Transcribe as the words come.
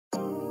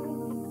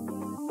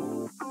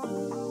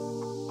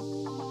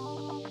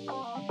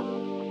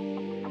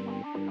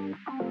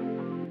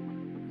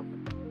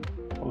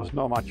Well, it's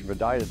not much of a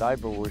day today,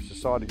 but we've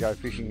decided to go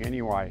fishing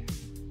anyway.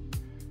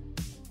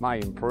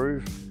 May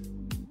improve,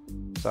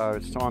 so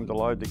it's time to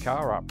load the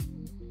car up.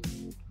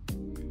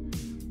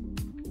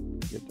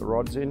 Get the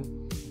rods in.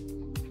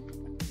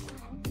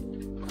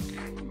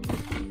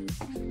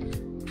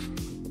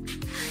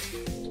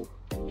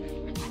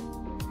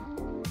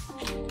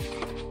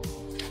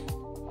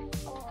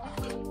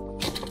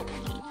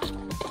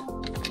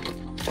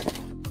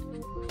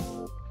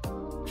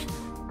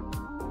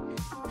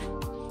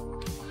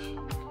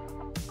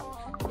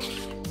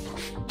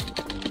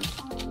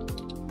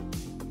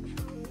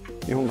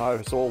 You'll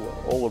notice all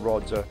the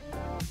rods are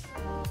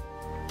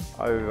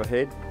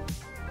overhead,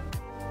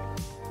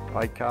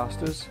 8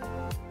 casters.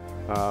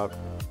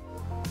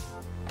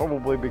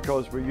 Probably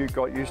because we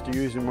got used to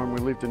using when we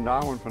lived in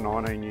Darwin for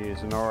 19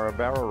 years, and they were our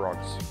barrel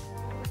rods.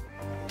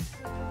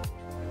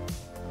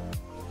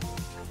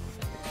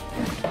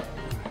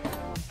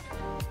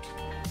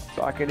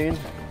 Bucket in.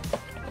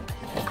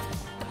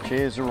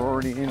 Chairs are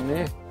already in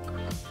there.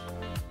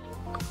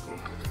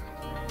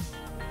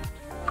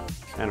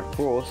 And of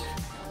course,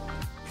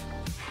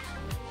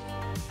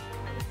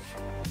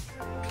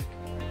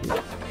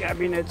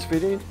 yabby nets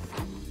fit in.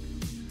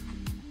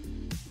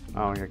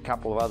 Oh, and a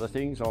couple of other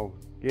things I'll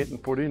get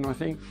and put in, I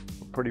think.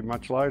 Pretty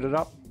much loaded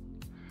up.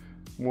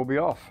 And we'll be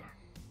off.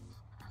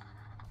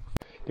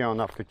 Going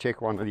up to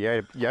check one of the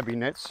yabby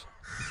nets.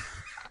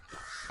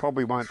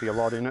 Probably won't be a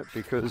lot in it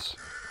because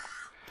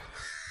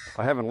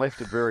I haven't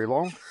left it very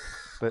long.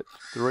 But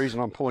the reason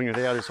I'm pulling it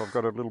out is I've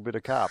got a little bit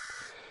of carp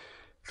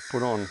to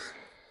put on.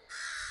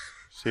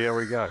 See how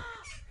we go.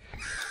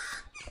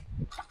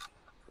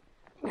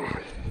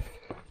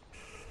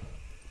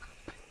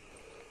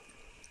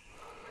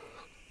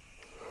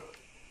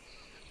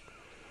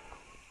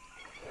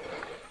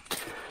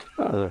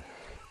 Oh,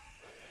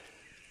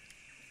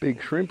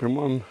 big shrimp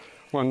and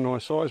one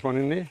nice size one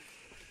in there.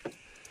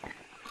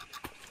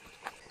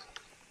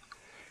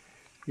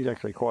 He's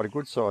actually quite a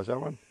good size,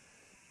 that one.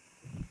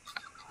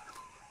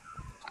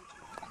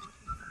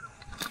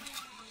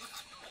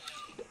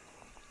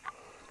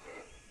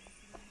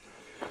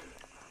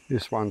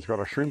 This one's got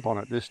a shrimp on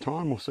it this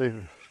time. We'll see if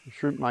the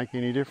shrimp make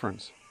any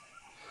difference.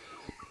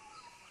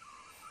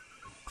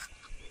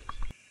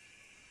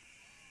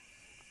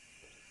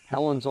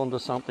 Helen's onto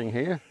something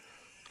here.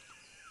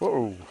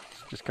 Whoa,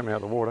 just come out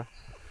of the water.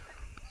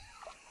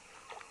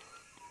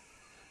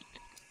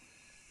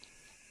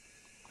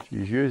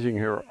 She's using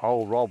her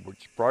old rod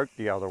which broke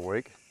the other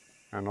week,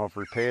 and I've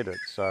repaired it,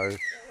 so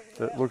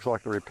it looks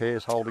like the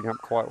repair's holding up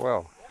quite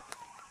well.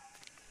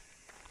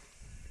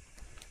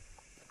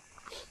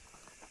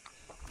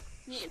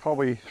 It's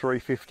probably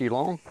 350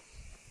 long.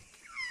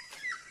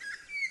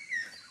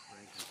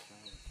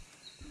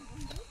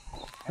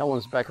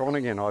 Helen's back on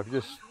again. I've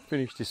just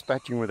finished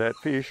dispatching with that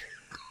fish.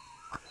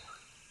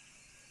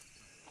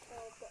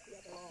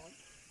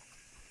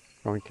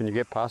 I mean, can you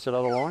get past that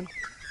other line?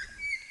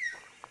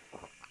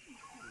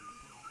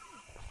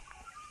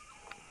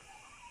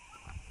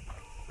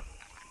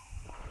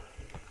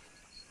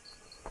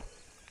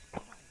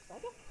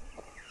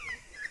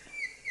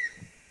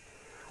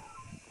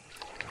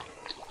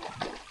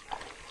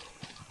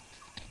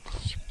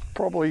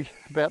 Probably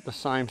about the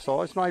same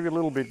size, maybe a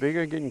little bit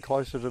bigger, getting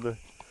closer to the...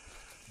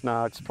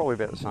 No, it's probably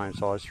about the same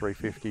size,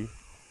 350.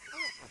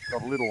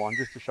 Got a little one,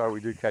 just to show we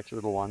do catch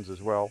little ones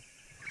as well.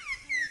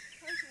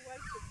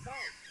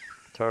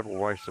 Total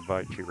waste of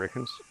bait, she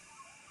reckons.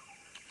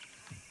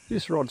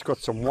 This rod's got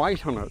some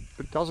weight on it,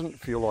 but doesn't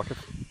feel like a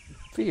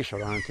fish, I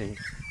don't think.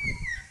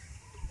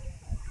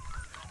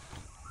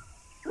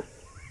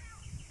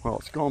 Well,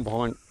 it's gone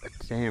behind a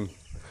damn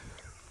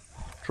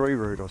tree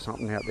root or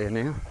something out there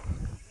now.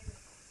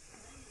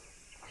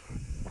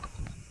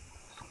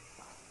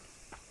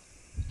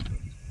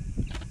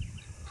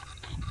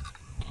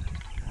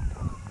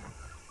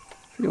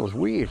 Feels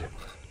weird.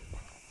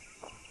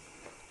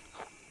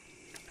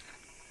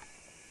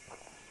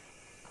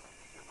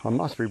 I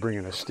must be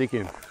bringing a stick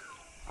in.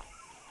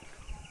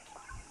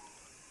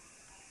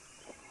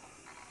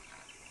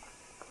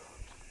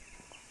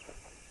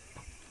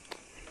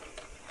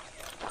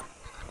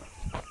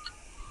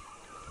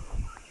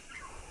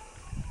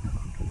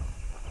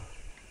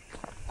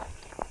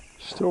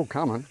 Still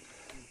coming.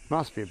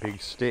 Must be a big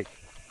stick.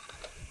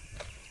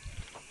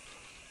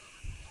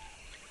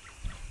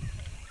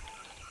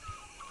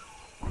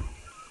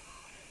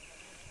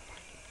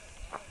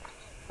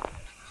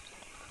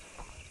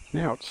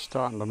 Now it's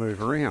starting to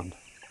move around.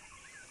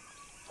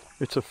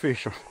 It's a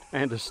fish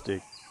and a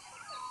stick.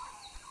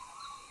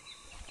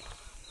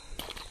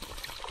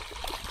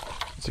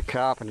 It's a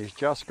carp and he's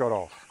just got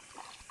off.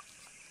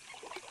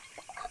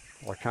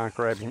 I can't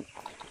grab him.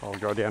 I'll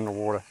go down the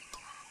water.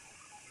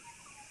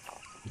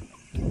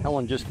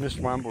 Helen just missed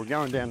one, but we're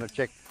going down to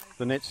check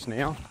the nets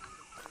now.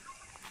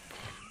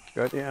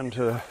 Go down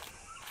to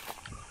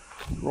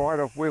right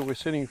off where we're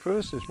sitting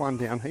first. There's one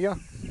down here.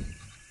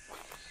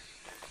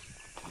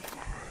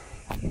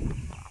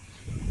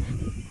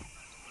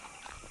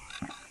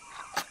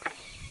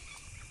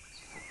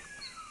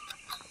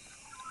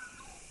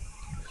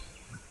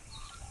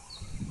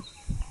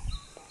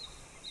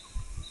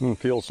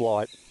 Feels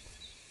light.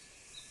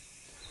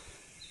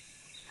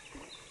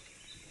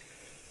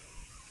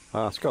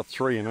 It's got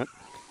 3 in it.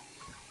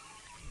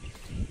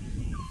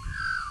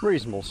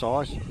 Reasonable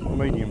size,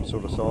 medium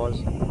sort of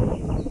size.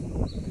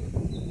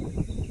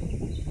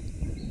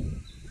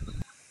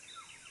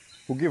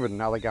 We'll give it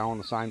another go on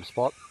the same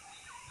spot.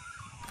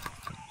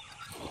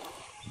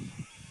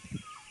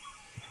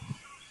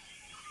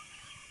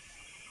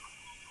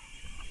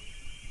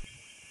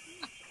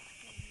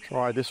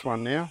 Try this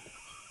one now.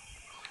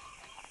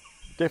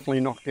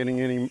 Definitely not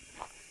getting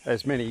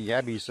as many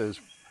yabbies as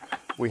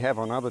we have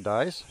on other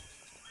days.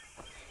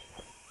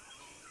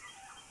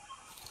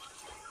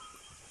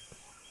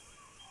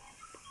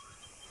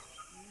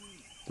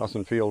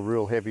 Doesn't feel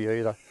real heavy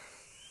either.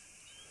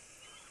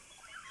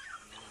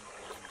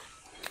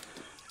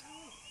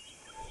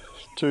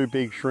 Two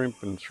big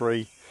shrimp and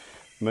 3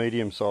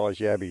 medium-sized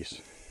yabbies.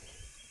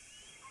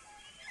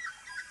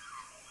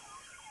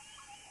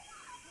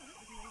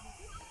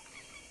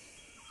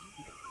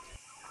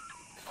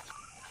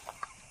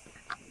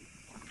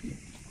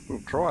 We'll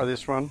try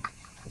this one.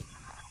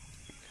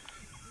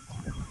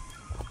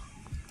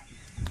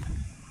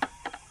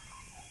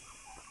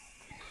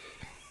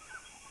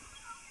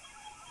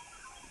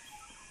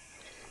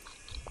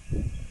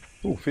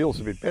 Oh, feels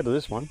a bit better,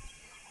 this one.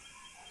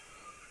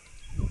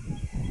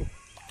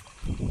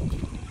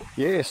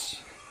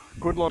 Yes,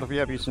 good lot of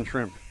yabbies and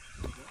shrimp.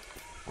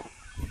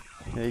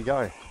 There you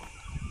go.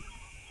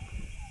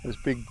 There's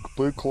big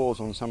blue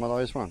claws on some of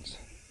those ones.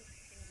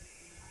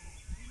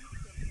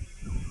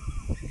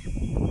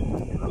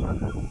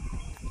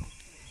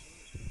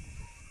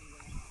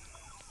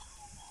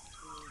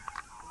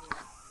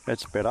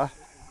 That's better.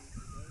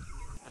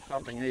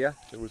 Something here,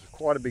 there was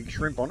quite a big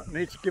shrimp on it and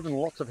it's given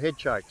lots of head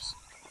shakes.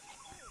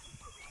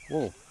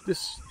 Well,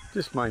 this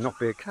may not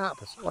be a carp.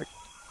 It's like,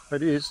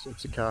 it is,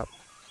 it's a carp.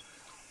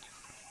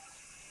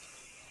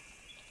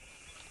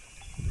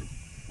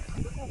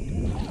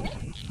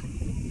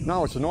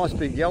 No, it's a nice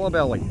big yellow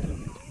belly.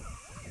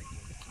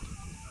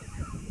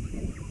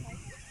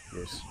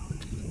 Yes.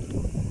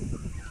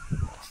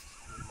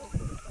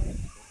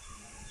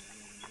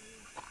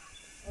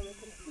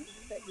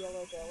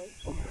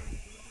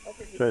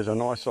 There's a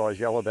nice size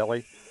yellow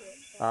belly.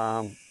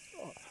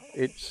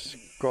 It's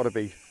got to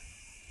be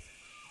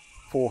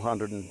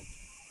 400 and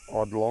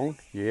odd long.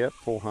 Yeah,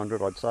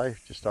 400 I'd say,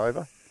 just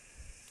over.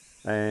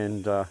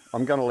 And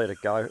I'm going to let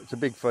it go. It's a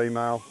big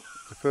female.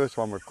 It's the first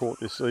one we've caught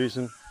this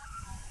season.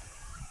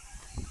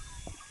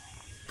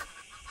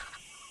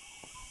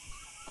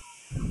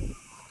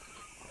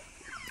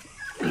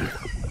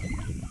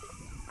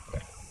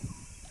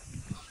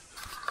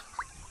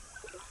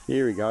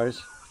 Here he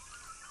goes.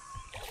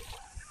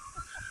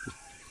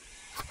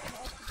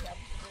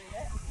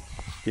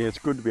 Yeah, it's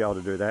good to be able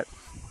to do that.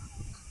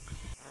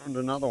 And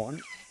another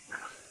one.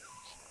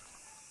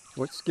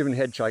 Well, it's giving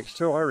head shakes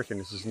too. I reckon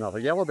this is another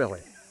yellow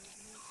belly.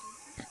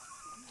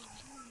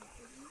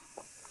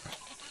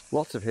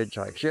 Lots of head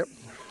shakes, yep.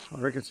 I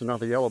reckon it's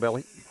another yellow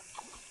belly.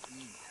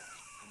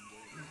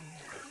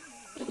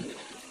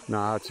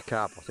 No, it's a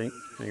carp, I think.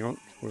 Hang on,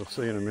 we'll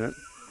see in a minute.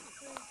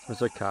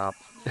 It's a carp.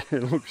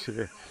 It looks,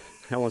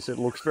 Helen said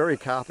it looks very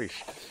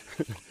carpish,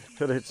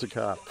 but it's a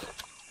carp.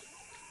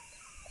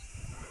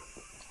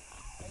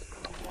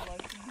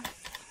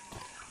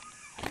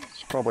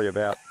 It's probably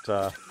about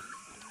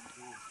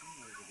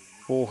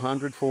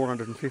 400,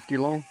 450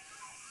 long.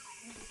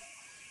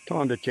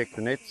 Time to check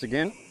the nets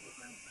again.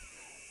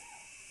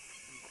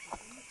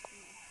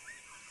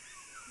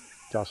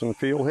 Doesn't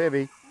feel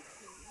heavy.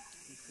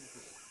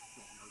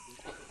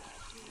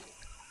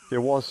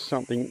 There was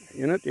something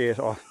in it. Yes,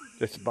 oh,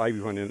 there's a baby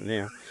one in it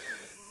now.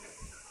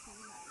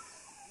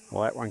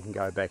 Well, that one can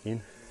go back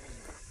in.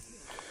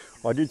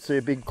 I did see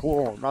a big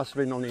claw. It must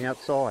have been on the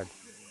outside.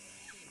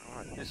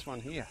 Alright, this one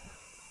here.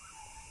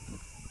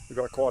 We've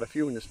got quite a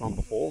few in this one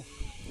before,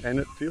 and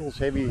it feels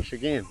heavyish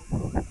again.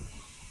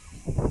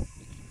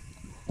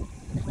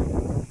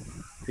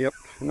 Yep,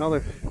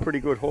 another pretty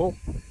good haul.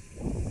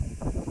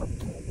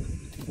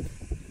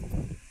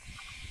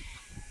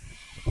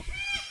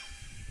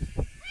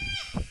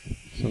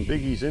 Some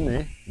biggies in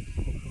there.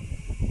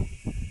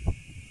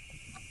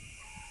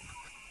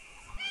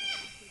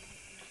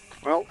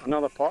 Well,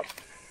 another pot.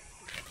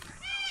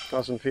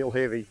 Doesn't feel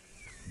heavy.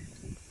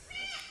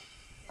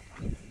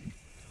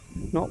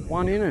 Not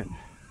one in it.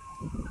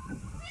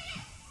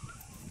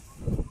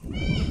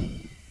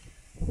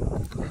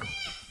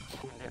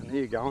 Down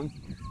here going.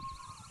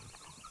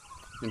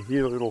 You can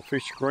hear the little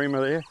fish screamer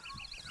there.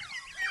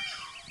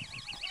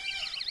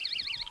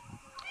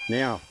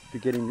 Now to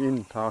get him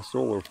in past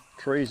all the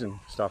trees and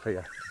stuff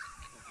here.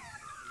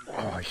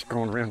 Oh, he's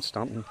gone around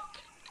stumping.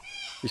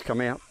 He's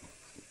come out.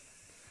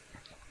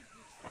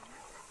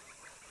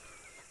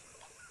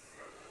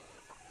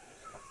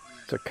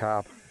 It's a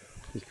carp.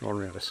 He's gone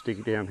around a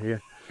stick down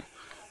here.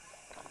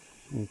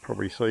 You can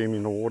probably see him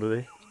in the water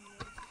there.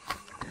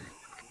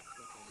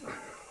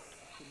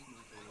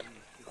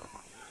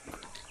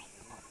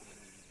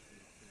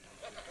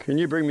 Can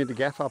you bring me the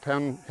gaff up,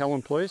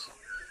 Helen, please?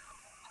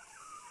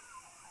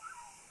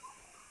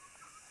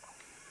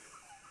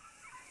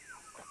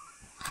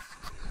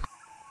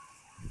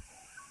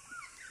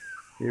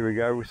 Here we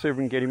go, we'll see if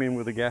we can get him in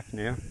with a gaff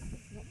now.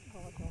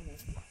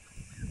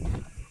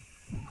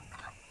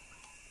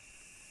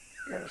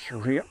 Get it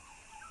through here.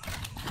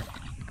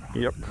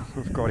 Yep,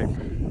 we've got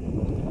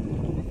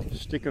him.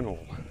 Stick and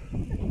all.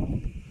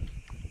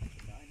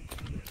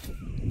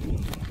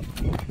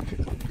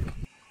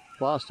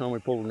 Last time we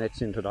pulled the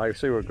nets in today,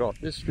 see what we've got.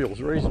 This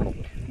feels reasonable.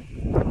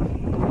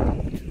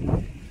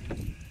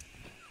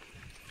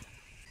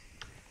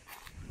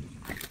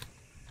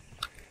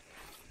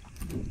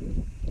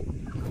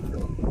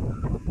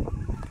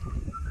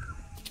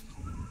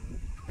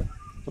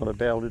 Not a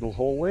bad little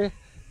haul there.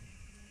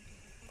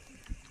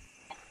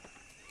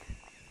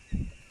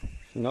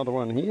 Another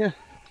one here.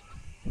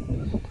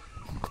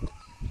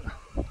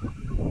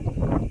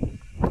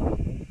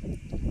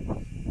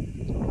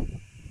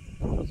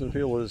 Doesn't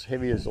feel as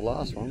heavy as the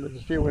last one, but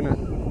there's a few in it.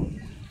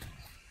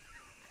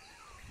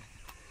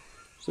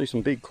 See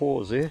some big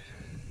claws there.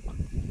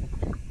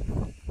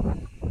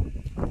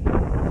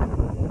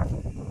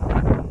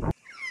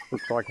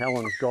 Looks like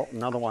Helen's got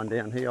another one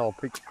down here. I'll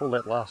pull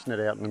that last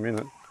net out in a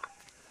minute.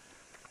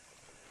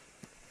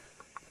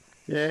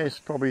 Yeah, it's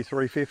probably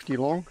 350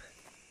 long.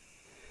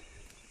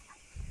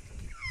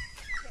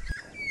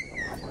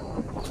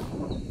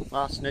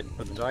 Last net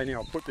for the day. Now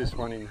I'll put this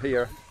one in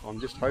here. I'm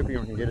just hoping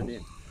I can get it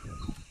in.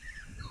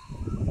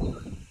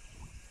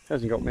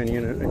 Hasn't got many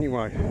in it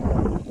anyway.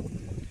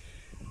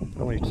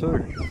 Only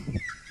two.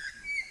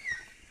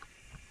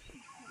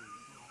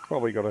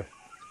 Probably got a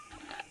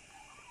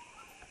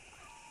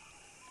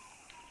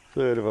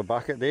third of a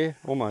bucket there.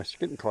 Almost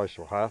getting close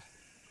to a half.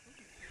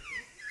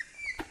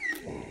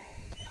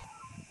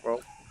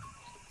 Well,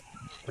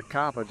 the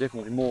carp are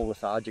definitely more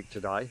lethargic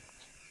today,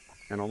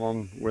 and I'm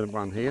on with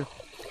one here.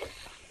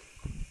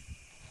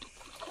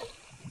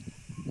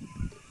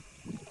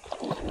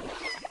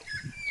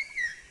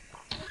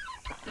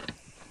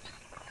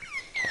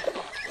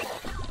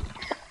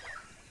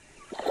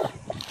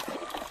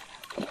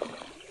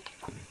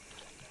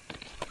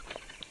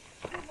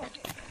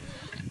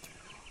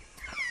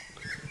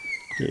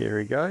 Here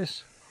he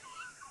goes.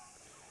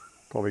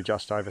 Probably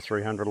just over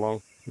 300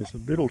 long. There's a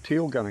little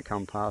teal going to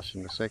come past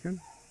in a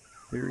second.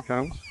 Here he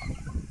comes.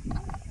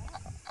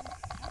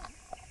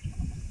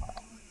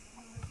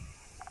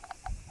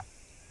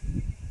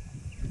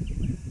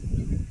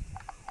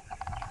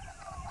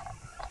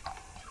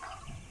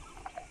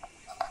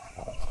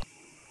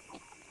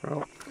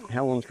 Well,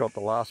 Helen's got the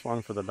last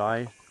one for the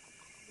day.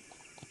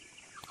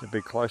 It'll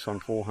be close on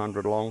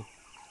 400 long.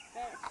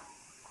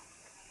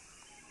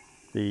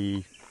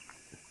 The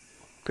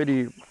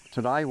pity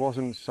today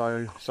wasn't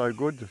so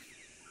good.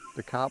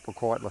 The carp were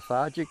quite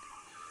lethargic,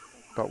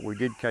 but we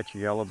did catch a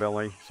yellow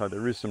belly, so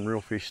there is some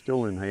real fish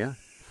still in here,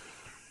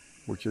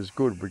 which is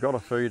good. We got a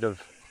feed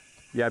of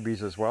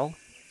yabbies as well.